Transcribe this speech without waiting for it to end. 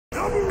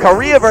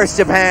Korea versus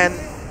Japan.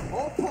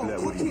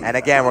 And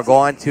again, we're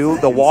going to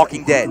The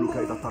Walking Dead.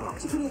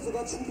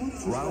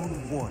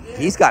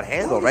 Geese got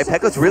handled, right?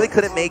 Pecos really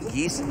couldn't make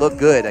Geese look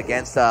good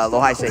against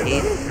Lowhigh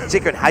Shaheen.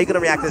 Chikurin, how are you going to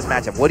react to this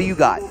matchup? What do you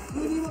got?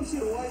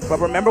 But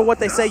remember what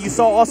they say, you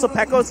saw also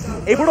Pecos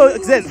able to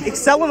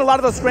excel in a lot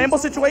of those scramble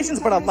situations,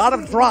 but a lot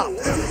of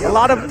drops, a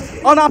lot of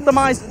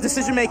unoptimized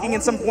decision-making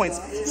in some points.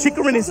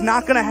 Chikurin is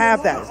not going to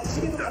have that.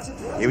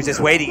 He was just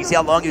waiting. You see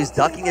how long he was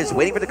ducking? He was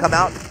waiting for it to come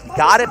out.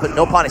 Got it, but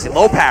no punish.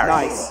 Low parry.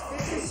 Nice.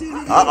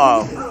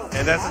 Uh-oh.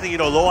 And that's the thing, you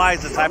know, Lowhigh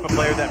is the type of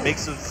player that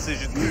makes those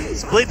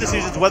decisions, split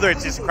decisions, whether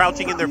it's just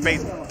crouching in their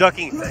face,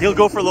 ducking. He'll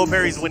go for low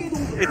parries when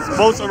it's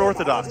most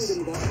unorthodox.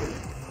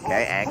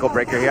 Okay, ankle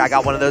breaker here. I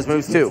got one of those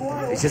moves too.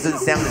 It just doesn't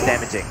sound as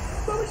damaging.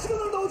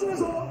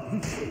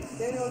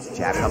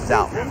 Jab comes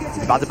out.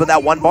 He's about to put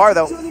that one bar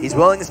though. He's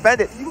willing to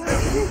spend it.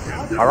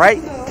 All right,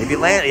 if you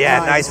land, yeah,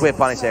 nice whip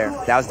punish there.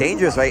 That was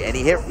dangerous, right?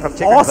 Any hit from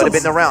Chikurin Awesome. could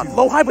have been the round.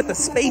 Lowhigh with the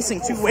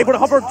spacing too, able to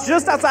hover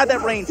just outside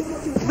that range.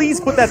 Please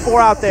put that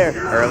 4 out there.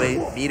 Early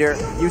meter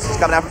usage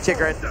coming out from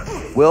Chikurin.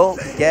 Will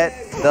get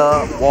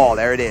the wall.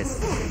 There it is.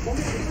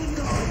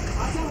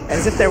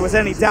 As if there was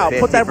any doubt.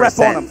 Put that rep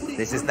on him.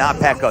 This is not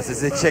Pecos.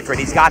 This is Chikurin.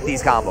 He's got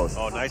these combos.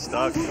 Oh, nice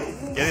dug.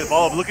 Getting the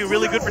ball up. Looking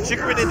really good for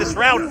Chikurin in this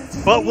round,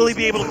 but will he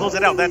be able to close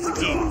it out? That's the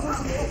key.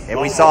 And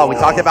we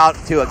talked about,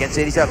 too, against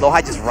JD Star,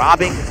 Lowhigh just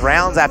robbing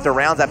rounds after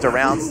rounds after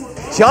rounds.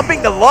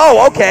 Jumping the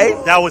low, okay.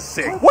 That was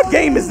sick. What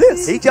game is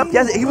this? He jumped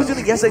yesterday. He was doing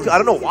it yesterday, too. I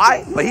don't know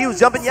why, but he was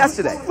jumping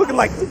yesterday. Looking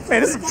like, man,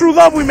 this is some true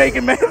love we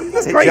making, man.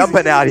 This is crazy.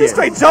 Jumping out here. Just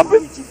straight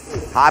jumping.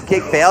 Hop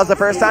kick fails the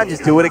first time,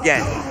 just do it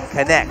again.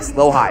 Connects,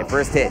 Lowhigh,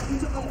 first hit.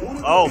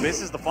 Oh,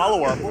 misses the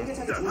follow-up.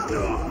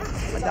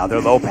 Another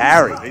low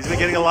parry. He's been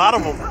getting a lot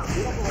of them.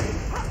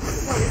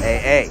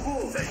 Hey.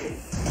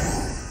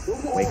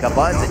 Wake up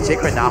buttons and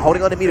Chikurin not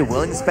holding on to meter,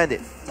 willing to spend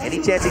it.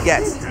 Any chance he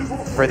gets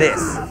for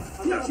this.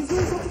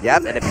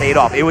 Yep, and it paid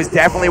off. It was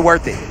definitely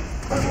worth it.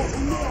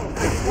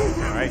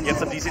 All right, gets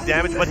some decent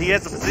damage, but he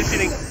has the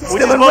positioning.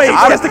 Still in range, he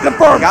has to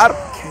confirm. Got him.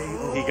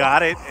 He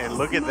got it, and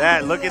look at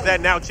that. Look at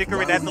that now.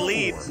 Chikurin at the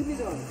lead.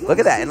 Look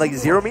at that. And like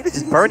 0 meter,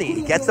 just burning.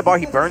 He gets the bar,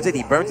 he burns it,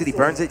 he burns it, he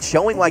burns it,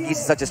 showing why Geese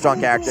is such a strong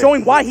character.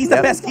 Showing why he's the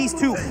best Geese,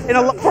 too.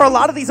 And for a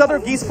lot of these other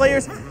Geese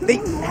players, they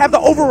have the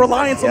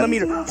over-reliance on the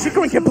meter.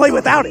 Chikurin can play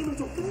without it.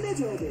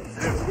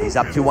 He's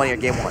up 2-1 here,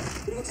 game 1.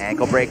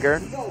 Ankle breaker.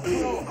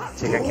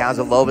 Chikurin counts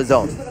with low of his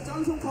own.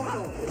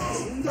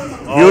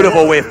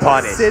 Beautiful whiff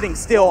punish. Sitting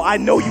still, I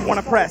know you want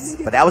to press.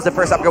 But that was the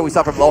first uppercut we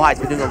saw from Lowhigh. He's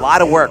been doing a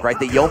lot of work, right?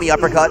 The Yomi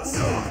uppercuts.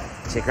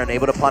 Chikurin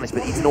able to punish,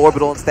 but eats an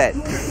orbital instead.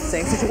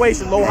 Same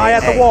situation. Lowhigh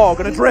at the wall,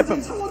 gonna drip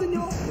him.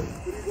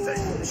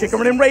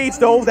 Chikurin enraged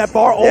though. That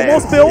bar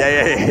almost built.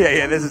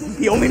 Yeah. This is.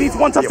 He only needs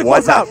one touch to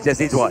one close out. Just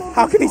needs one.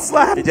 How can he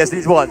slap? He just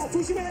needs one.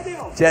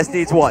 Just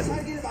needs one.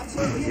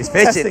 He's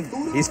fishing.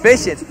 Testing. He's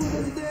fishing.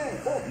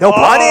 No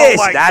punish.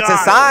 That's God. a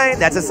sign.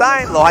 That's a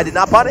sign. Lowhigh did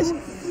not punish.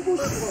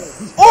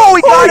 Oh,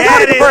 he got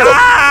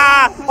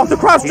it. Off the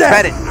cross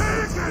jab.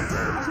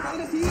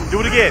 Do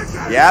it again.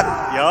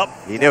 Yep.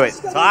 He knew it.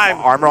 Time.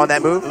 Armor on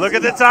that move. Look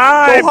at the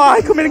time.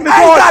 Lowhigh committing the He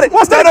goal. got it.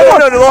 What's that? No.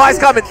 Lowhigh's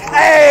coming.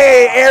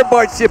 Hey,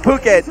 airborne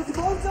Shipuken.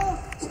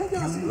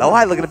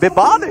 Lowhigh looking a bit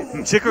bothered.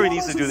 Chikurin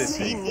needs to do this.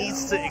 He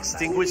needs to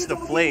extinguish the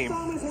flame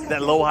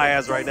that Lowhigh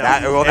has right now.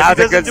 That's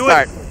a good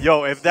start.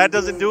 If that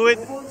doesn't do it,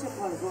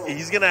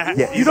 he's gonna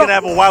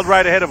have a wild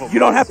ride ahead of him. You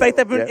don't have faith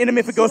in him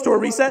if it goes to a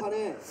reset?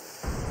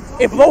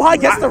 If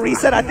Lowhigh gets the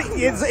reset, I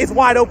think it's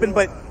wide open,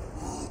 but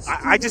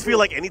I just feel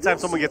like anytime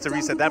someone gets a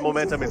reset, that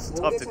momentum is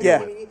tough to deal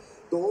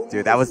with.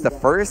 Dude, that was the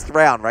first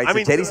round, right? I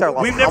mean,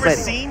 lost we've never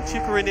seen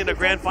Chikurin in a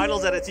grand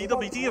finals at a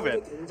TWT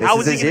event. How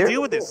is he going to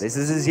deal with this? This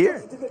is his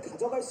year.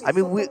 I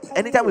mean,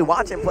 anytime we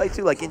watch him play,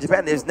 too, like in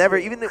Japan, there's never,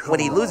 even when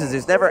he loses,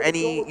 there's never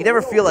any, you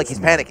never feel like he's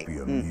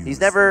panicking. He's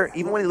never,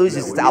 even when he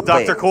loses, he's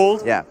outplayed. Dr.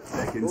 Cold? Yeah.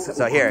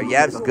 So here,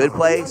 it's good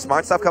play,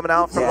 smart stuff coming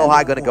out from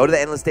Lowhigh, going to go to the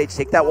endless stage,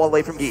 take that wall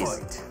away from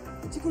Geese.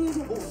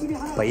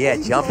 But yeah,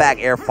 jump back,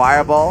 air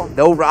fireball.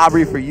 No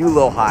robbery for you,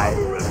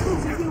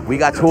 Lowhigh. We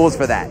got tools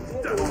for that.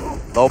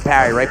 Low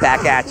parry, right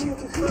back at you.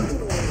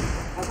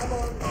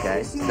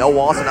 Okay, no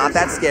wall, so not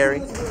that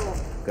scary.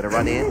 Gonna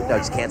run in. No,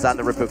 just cancel out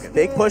the Ripuken.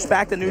 Big push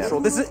back to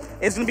neutral. It's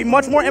going to be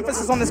much more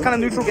emphasis on this kind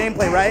of neutral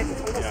gameplay, right?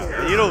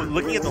 Yeah. You know,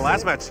 looking at the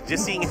last match,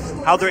 just seeing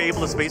how they're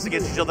able to space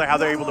against each other, how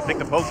they're able to pick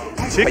the post.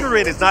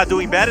 Chikurin is not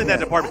doing bad in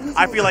that department.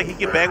 I feel like he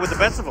can bang with the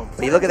best of them.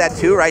 But you look at that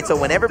too, right? So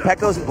whenever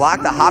Pecos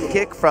blocked the hop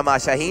kick from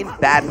Shaheen,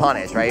 bad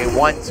punish, right?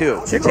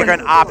 1-2.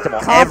 Chikurin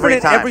optimal every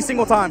time. Every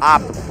single time.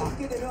 Optimal.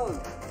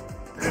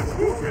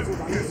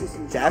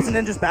 Jabs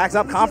then just backs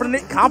up,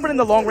 confident in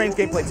the long-range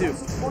gameplay too.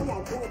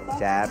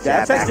 Jab,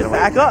 checks, just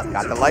back up.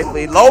 Got the life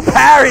lead. Low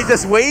parry,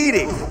 just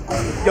waiting.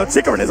 Yo,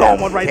 Chikurin is on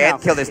one right now.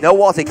 Can't kill. There's no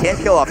walls. He can't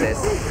kill off this.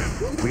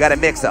 We got a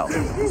mix though.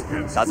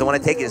 Doesn't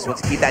want to take it. Just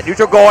wants to keep that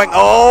neutral going.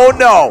 Oh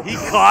no! He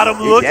caught him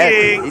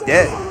looking. He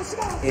did.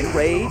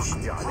 Enrage.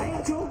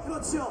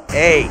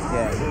 Hey.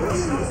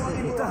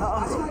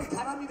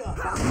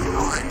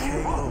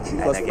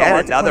 And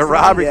again, another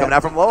robbery coming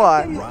out from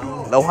Lowhigh.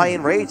 Lowhigh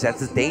enraged. That's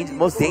his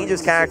most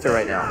dangerous character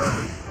right now.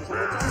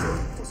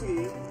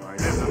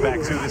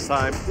 back too this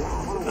time.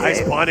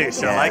 Nice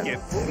punish. I like it.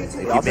 If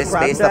you miss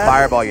space the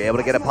fireball, you're able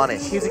to get a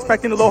punish. He was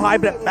expecting the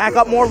Lowhigh, but back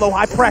up more.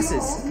 Lowhigh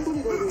presses.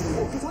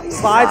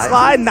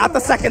 Slide, not the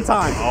second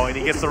time. Oh, and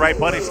he gets the right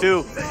punish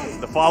too.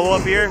 The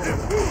follow-up here.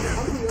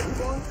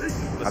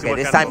 Okay,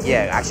 this time,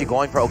 actually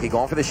going for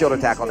the shoulder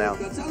tackle now.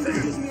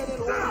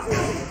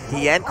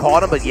 Hien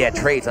caught him, but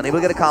trades. Unable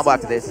to get a combo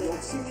after this.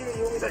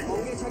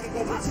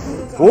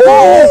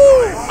 Whoa!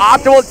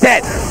 Optimal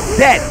dead.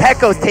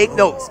 Pecos, take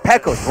notes.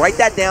 Pecos, write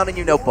that down in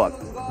your notebook.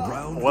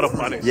 What a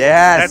punish.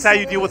 Yes. That's how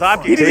you deal with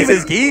hop kicks. This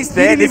is Geese,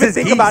 man. Didn't even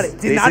think about it.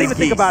 Did not even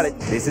think about it.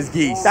 This is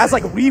Geese. That's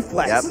like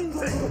reflex. Yep.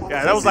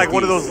 Yeah, that was like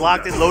one of those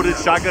locked and loaded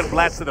shotgun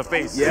blasts to the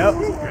face. Yep.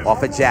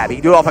 Off a jab. He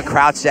can do it off a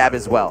crouch jab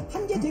as well.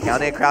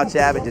 Counter a crouch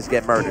jab and just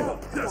get murdered.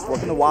 Just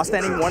working the wall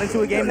standing 1 and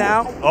 2 a game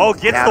now. Oh,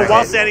 gets the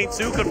wall standing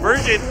 2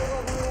 conversion.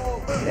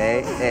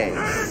 Hey.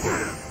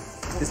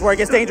 This is where it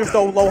gets dangerous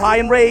though. Lowhigh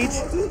and rage.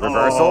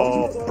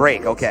 Reversal.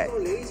 Break. Okay.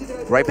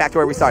 Right back to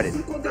where we started.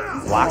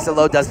 Blocks the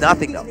low. Does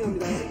nothing though.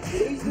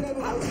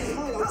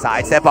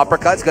 Side step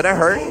uppercut's gonna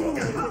hurt.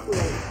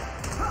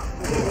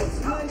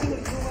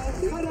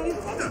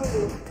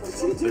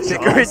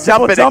 Chikurin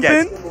jumping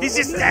again. He's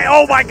just,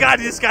 oh my God,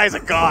 this guy's a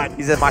god.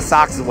 He said, my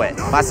socks are wet.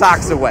 My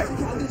socks are wet.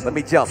 Let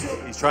me jump.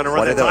 He's trying to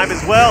run the time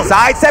as well.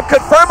 Side step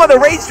confirm on the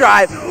rage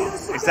drive.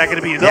 Is that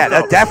gonna be enough? Yeah,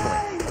 no,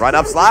 definitely. Run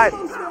up slide.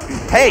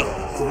 Hey.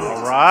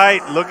 All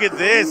right, look at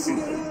this.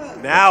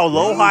 Now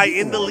Lowhigh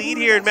in the lead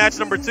here in match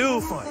number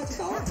 2.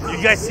 You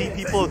guys see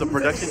people of the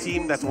production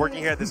team that's working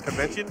here at this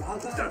convention?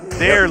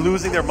 They're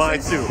losing their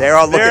minds too. They're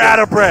out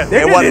of breath.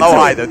 They want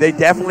Lowhigh though. They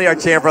definitely are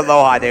cheering for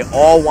Lowhigh. They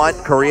all want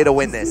Korea to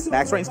win this.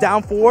 Max range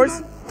down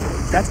 4s.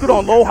 That's good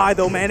on Lowhigh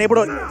though, man. Able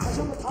to,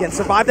 again,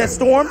 survive that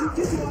storm.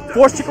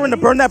 Force Chikurin to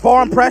burn that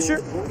bar on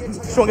pressure.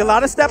 Showing a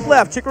lot of step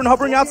left. Chikurin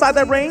hovering outside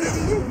that range.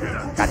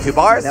 Got 2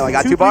 bars. Now we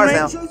got 2 bars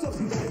now.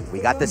 We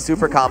got the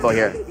super combo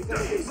here.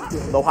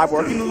 Lowhigh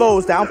working the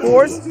lows. Down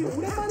 4s.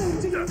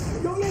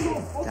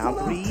 Down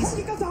 3s.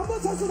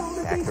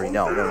 Back 3,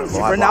 no.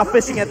 Chikurin now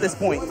fishing at this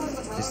point.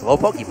 Just low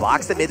poke. He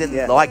blocks the mid and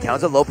Lowhigh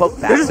counts a low poke.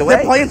 Backs away.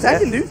 They're playing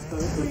Tekken, dude.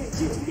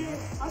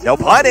 No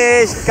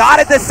punish. Got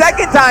it the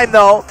second time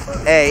though.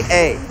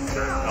 Hey.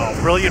 Oh,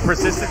 brilliant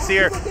persistence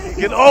here.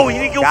 He didn't go for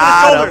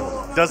the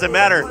shoulder. Doesn't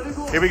matter.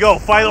 Here we go.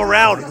 Final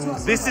round.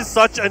 This is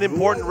such an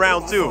important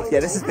round too. Yeah,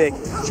 this is big.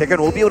 Chikurin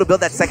will be able to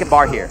build that second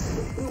bar here.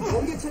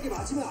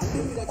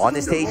 On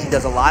this stage, he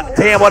does a lot.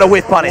 Damn, what a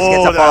whiff punish.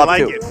 Gets a follow up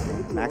too.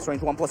 Max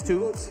range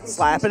 1+2.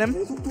 Slapping him.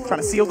 Trying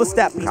to seal the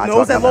step. He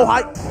knows that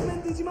Lowhigh.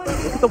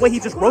 Look at the way he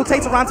just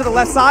rotates around to the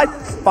left side.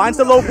 Finds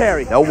the low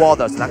parry. No wall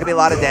though. It's not going to be a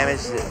lot of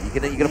damage.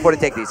 You can afford to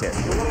take these here.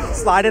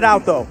 Slide it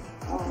out though.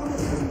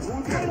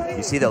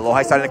 You see that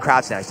Lowhigh starting to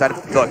crouch now. He's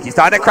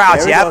starting to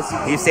crouch. Yep.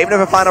 He's saving it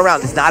for final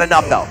round. It's not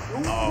enough though.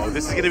 Oh,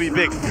 this is going to be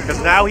big because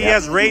now he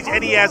has rage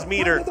and he has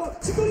meter.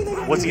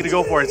 What's he going to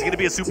go for? Is it going to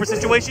be a super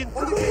situation?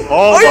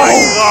 Oh my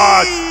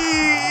God.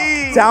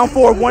 Down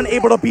 4-1,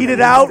 able to beat it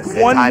out.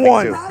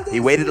 1-1. He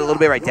waited a little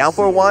bit right. Down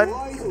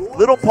 4-1.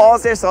 Little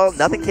pause there, so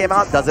nothing came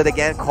out. Does it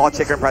again. Call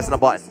Chikurin pressing a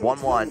button.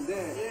 1-1.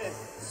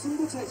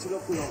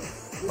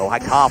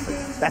 Lowhigh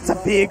confident. That's a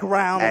big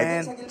round,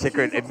 man.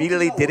 Chikurin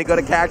immediately didn't go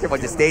to character,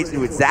 went to stage,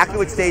 knew exactly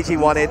what stage he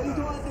wanted.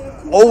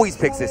 Always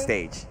picks this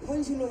stage.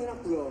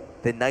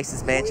 The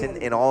nicest mansion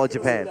in all of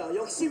Japan.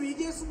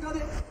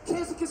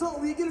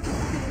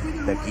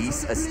 The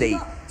Geese estate.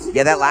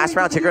 Yeah, that last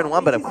round, Chikurin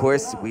won, but of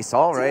course, we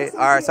saw, right?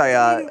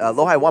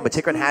 Lowhigh won, but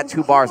Chikurin had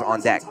 2 bars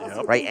on deck,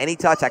 right? Any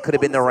touch, that could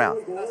have been the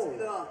round.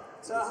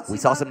 We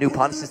saw some new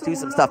punishes too,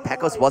 some stuff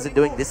Pecos wasn't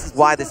doing. This is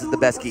why this is the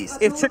best Geese.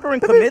 If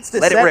Chikurin commits this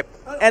Let it rip.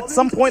 at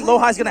some point,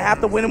 Lowhigh's going to have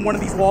to win in one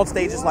of these walled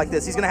stages like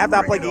this. He's going to have to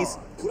outplay Geese.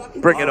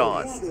 Bring it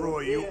on.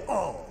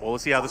 Well, we'll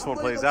see how this one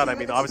plays out. I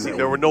mean, obviously,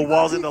 there were no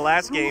walls in the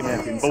last game,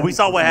 but we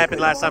saw what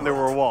happened last time there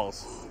were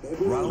walls.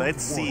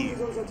 Let's see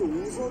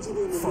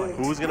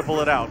who's going to pull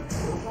it out.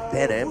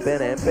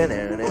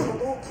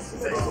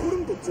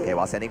 Okay,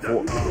 while sending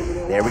 4.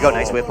 There we go.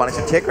 Nice whip punish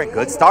from Chikurin.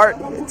 Good start.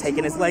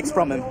 Taking his legs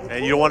from him.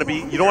 And you don't want to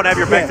have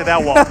your back to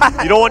that wall.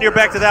 You don't want your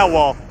back to that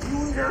wall.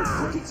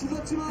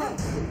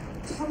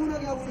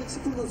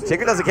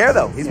 Chikurin doesn't care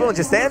though. He's willing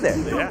to stand there.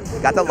 Yeah.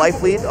 Got the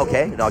life lead.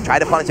 Okay. No, try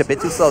to punish a bit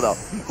too slow though.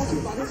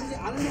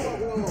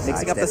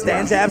 Mixing up the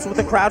stand jabs with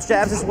the crouch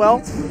jabs as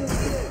well.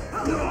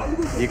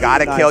 You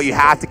gotta kill. You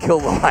have to kill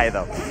Lowhigh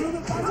though.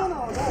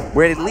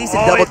 We're at least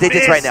in double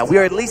digits right now. We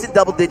are at least in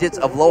double digits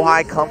of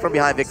Lowhigh come from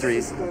behind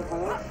victories.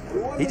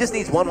 He just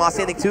needs 1 while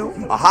standing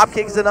 2. A hop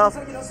kick is enough.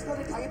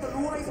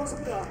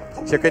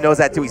 Chikurin knows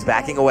that too. He's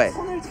backing away.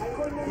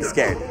 He's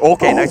scared.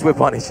 Okay, nice whip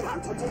punish.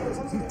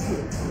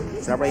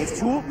 That range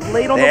too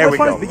late on the whip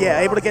punish, but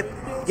yeah, able to get,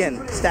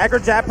 again,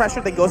 staggered jab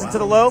pressure, then goes into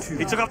the low.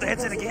 He took off the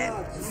headset again.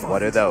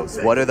 What are those?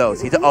 What are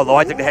those?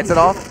 Lowhigh took the headset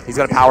off. He's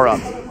going to power up.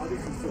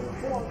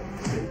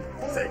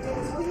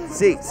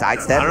 See,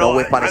 sidestep, no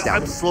whip punish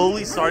down. I'm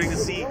slowly starting to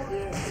see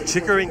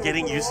Chikurin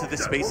getting used to the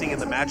spacing in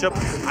the matchup.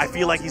 I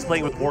feel like he's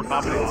playing with more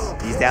confidence.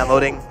 He's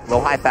downloading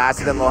Lowhigh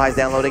faster than Lowhigh's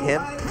downloading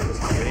him.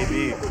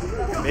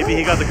 Maybe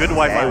he got the good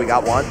Wi-Fi. Okay, we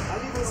got 1.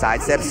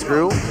 sidestep,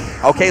 screw.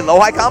 Okay,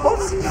 low-high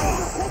combos.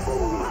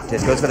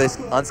 Just goes for this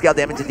unscaled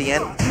damage at the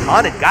end.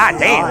 Hunted, god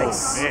damn.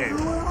 Nice.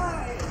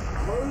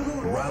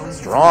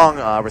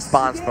 Strong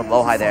response from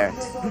Lowhigh there.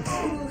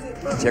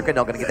 Chikurin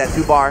not gonna get that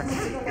 2-bar.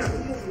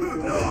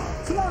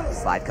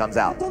 Slide comes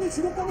out. And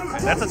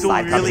that's a tool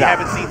we really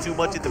haven't seen too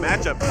much in the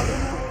matchup.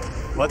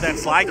 But that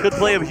slide could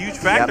play a huge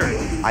factor.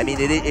 Yep. I mean,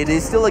 it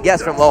is still a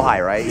guess from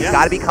Lowhigh, right? He's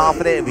got to be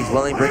confident if he's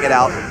willing to bring it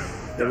out.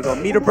 There we go.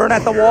 Meter burn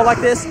at the wall like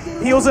this.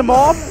 Peels him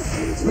off.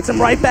 Puts him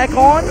right back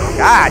on.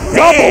 God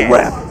damn. Double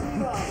rep.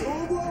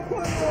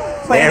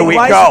 There we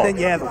right, go. Then,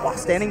 yeah, the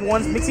standing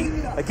ones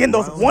mixing. Again,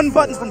 those 1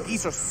 buttons from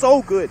Geese are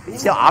so good. You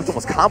see how optimal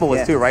his combo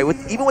was too, right?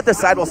 Even with the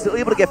sidewall, still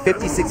able to get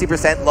 50,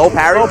 60%. Low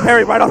parry. Low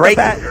parry right off the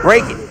bat.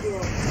 Break it.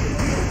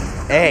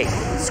 Hey,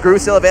 screw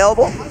still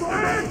available.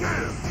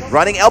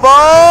 Running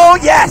elbow,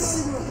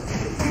 yes!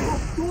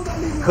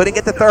 Couldn't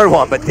get the 3rd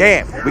one, but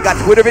damn. We got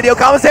Twitter video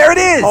comments, there it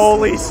is!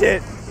 Holy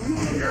shit.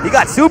 He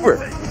got super.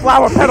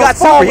 Flower pedal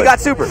He got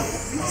super.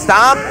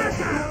 Stop.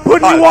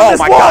 Putting you on this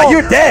wall. Oh my god,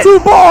 you're dead. 2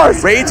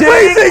 bars. Raging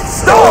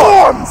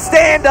Storm.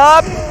 Stand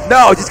up.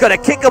 No, just gonna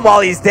kick him while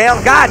he's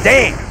down. God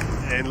damn.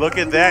 And look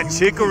at that,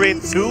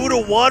 Chikurin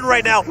 2-1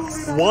 right now.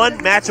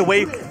 1 match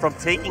away from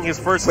taking his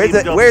first game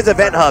jump. Where's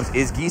Event Hubs?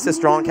 Is Geese a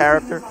strong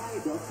character?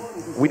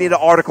 We need an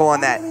article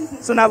on that.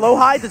 So now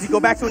Lowhigh, does he go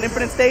back to an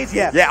infinite stage?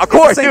 Yeah. Yeah, of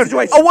course, dude.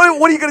 Situation. Oh,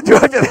 what are you going to do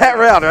after that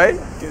round, right?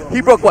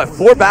 He broke, what,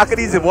 4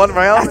 balconies in 1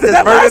 round? After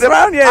that last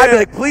round? Yeah. I'd be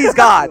like, please,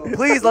 God,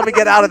 please let me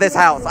get out of this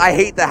house. I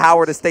hate the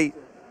Howard estate.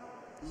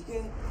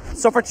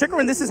 So for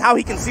Chikurin, this is how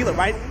he can seal it,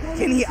 right?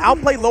 Can he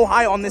outplay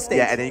Lowhigh on this stage?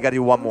 Yeah, and then you got to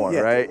do 1 more,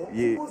 right?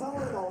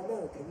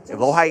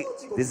 Lowhigh,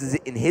 this is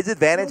in his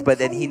advantage, but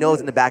then he knows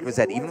in the back of his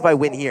head, even if I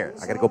win here,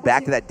 I got to go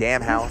back to that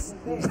damn house.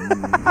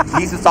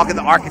 He's just talking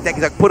to the architect.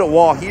 He's like, put a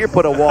wall here,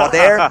 put a wall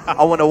there.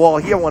 I want a wall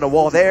here, I want a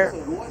wall there.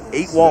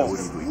 8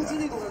 walls.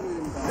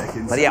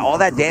 But yeah, all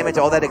that damage,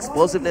 all that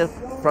explosiveness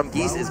from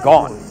Geese is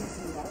gone.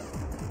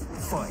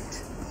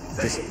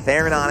 Just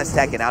fair and honest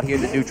Tekken out here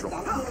in the neutral.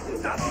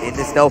 In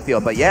the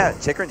snowfield. But yeah,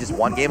 Chikurin just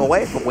 1 game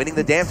away from winning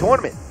the damn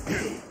tournament.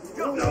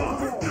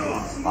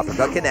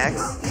 Uppercut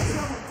connects.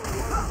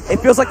 It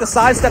feels like the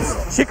sidesteps,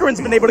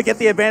 Chikurin's been able to get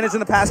the advantage in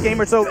the past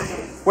game or so.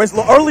 Whereas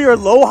earlier,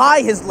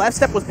 Lowhigh, his left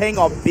step was paying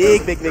off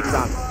big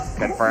on.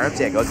 Confirms,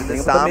 yeah, goes into the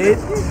stomp.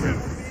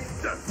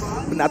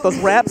 But not those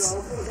reps.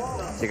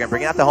 Chikurin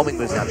bringing out the homing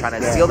moves now,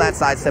 trying to seal that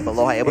sidestep, but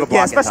Lowhigh able to block.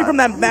 Yeah, especially from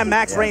that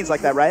max range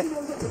like that, right?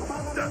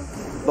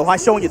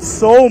 Lowhigh showing it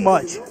so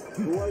much.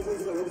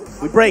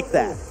 We break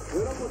that.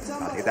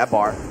 I'll get that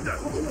bar.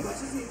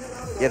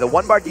 Yeah, the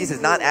 1-bar Geese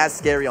is not as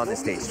scary on this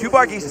stage.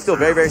 2-bar Geese is still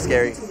very, very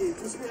scary.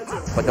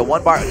 But the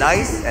 1-bar,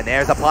 nice, and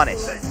there's a punish.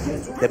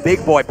 The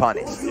big boy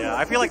punish. Yeah,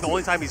 I feel like the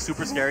only time he's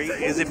super scary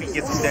is if he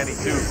gets a standing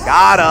 2.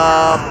 Got him.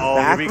 Oh,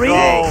 Back here we three.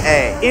 go.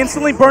 Hey.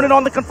 Instantly burning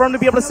on the confirm to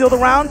be able to seal the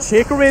round.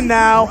 Chikurin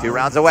now. 2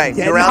 rounds away.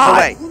 Getting 2 rounds hot.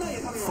 away.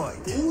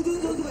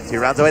 2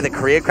 rounds away. The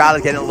Korea crowd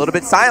is getting a little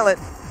bit silent.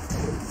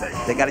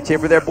 They got to cheer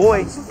for their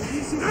boy.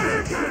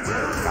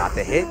 Got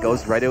the hit.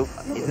 Goes right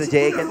into the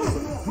J again.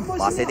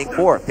 Lost hitting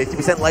 4.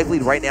 50% life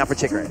lead right now for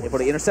Chikurin. Able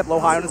to intercept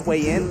Lowhigh on his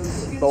way in.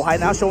 Lowhigh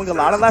now showing a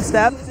lot of left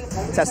step.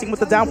 Testing with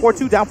the down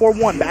 4-2, down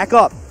 4-1. Back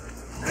up.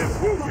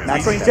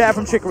 Max range jab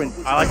from Chikurin.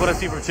 I like what I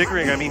see from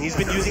Chikurin. I mean, he's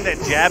been using that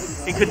jab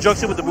in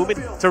conjunction with the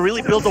movement to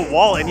really build a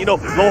wall. And, you know,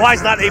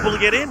 Lowhigh's not able to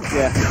get in.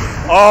 Yeah.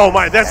 Oh,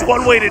 my. That's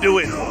one way to do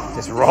it.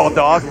 Just raw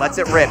dog. Lets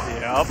it rip.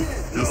 Yep.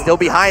 He's still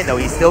behind, though.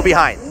 He's still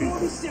behind.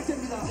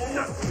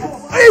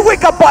 Hey,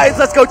 wake up, boys.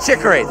 Let's go,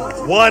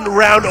 Chikurin. 1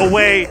 round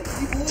away.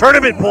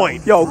 Tournament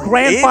point. Yo,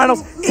 grand In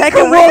finals.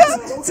 Tekken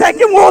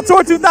World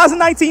Tour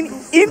 2019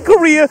 in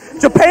Korea.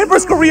 Japan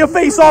versus Korea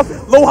face off.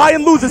 Lowhigh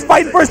and losers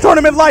fighting for his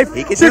tournament life.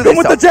 He can do Chikurin this,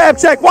 with though. the jab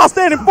check while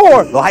standing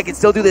 4. Lowhigh can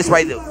still do this,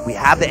 right? We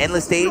have the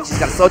endless stage. He's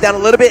got to slow down a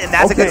little bit, and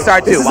that's a good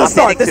start, too. This is a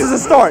start. This is a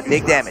start.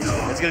 Big damage.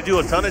 It's going to do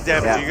a ton of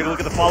damage. Yeah. You're going to look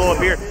at the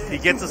follow-up here. He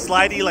gets a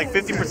slidey, like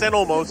 50%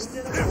 almost.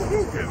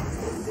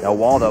 No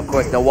wall, though, of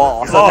course. No wall.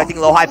 Also affecting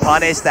Lowhigh.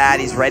 Punish that.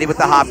 He's ready with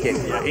the hop kick.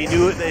 Yeah, he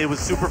knew it was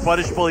super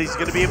punishable. He's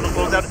going to be able to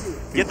close out,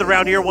 get the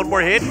round here. 1 more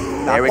hit.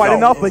 There we quite go.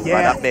 enough, but yeah.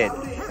 Right up mid.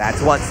 That's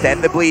 1.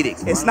 Stem the bleeding.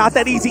 It's not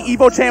that easy.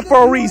 Evo champ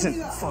for a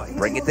reason.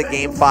 Bring it to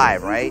game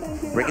 5, right?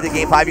 Bring it to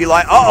game 5. You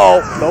like,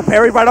 uh-oh. No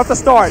parry right off the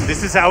start.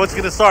 This is how it's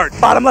going to start.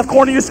 Bottom left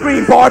corner of your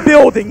screen. Bar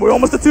building. We're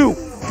almost to 2.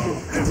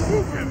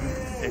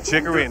 And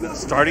Chikurin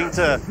starting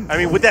to, I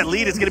mean, with that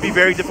lead, it's going to be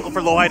very difficult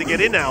for Lowhigh to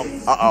get in now.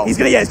 Uh-oh. He's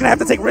gonna have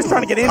to take risks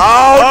trying to get in.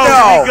 Oh, Here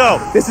no. we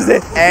go. This is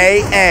it.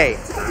 A.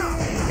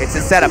 It's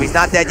a setup. He's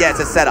not dead yet.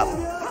 It's a setup.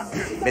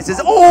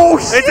 Misses. Oh,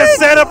 shit. It's a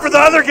setup for the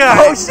other guy.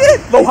 Oh, shit.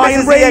 Lowhigh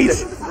in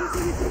rage.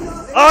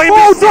 Oh, he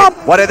missed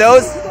drop. What are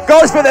those?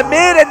 Goes for the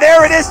mid, and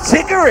there it is,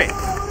 Chikurin.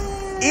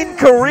 In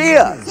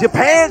Korea.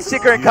 Japan's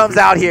Chikurin comes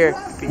out here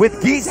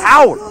with Geese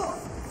Howard.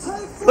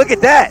 Look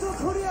at that.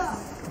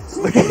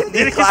 Look at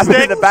Nick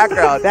clapping in the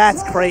background.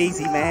 That's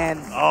crazy, man.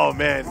 Oh,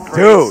 man. Great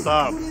Dude.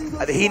 stuff.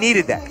 He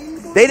needed that.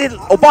 They didn't,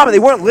 Obama, they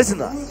weren't listening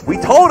to us. We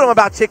told him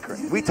about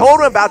Chikurin. We told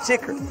him about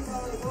Chikurin.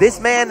 This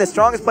man, the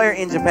strongest player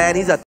in Japan, he's a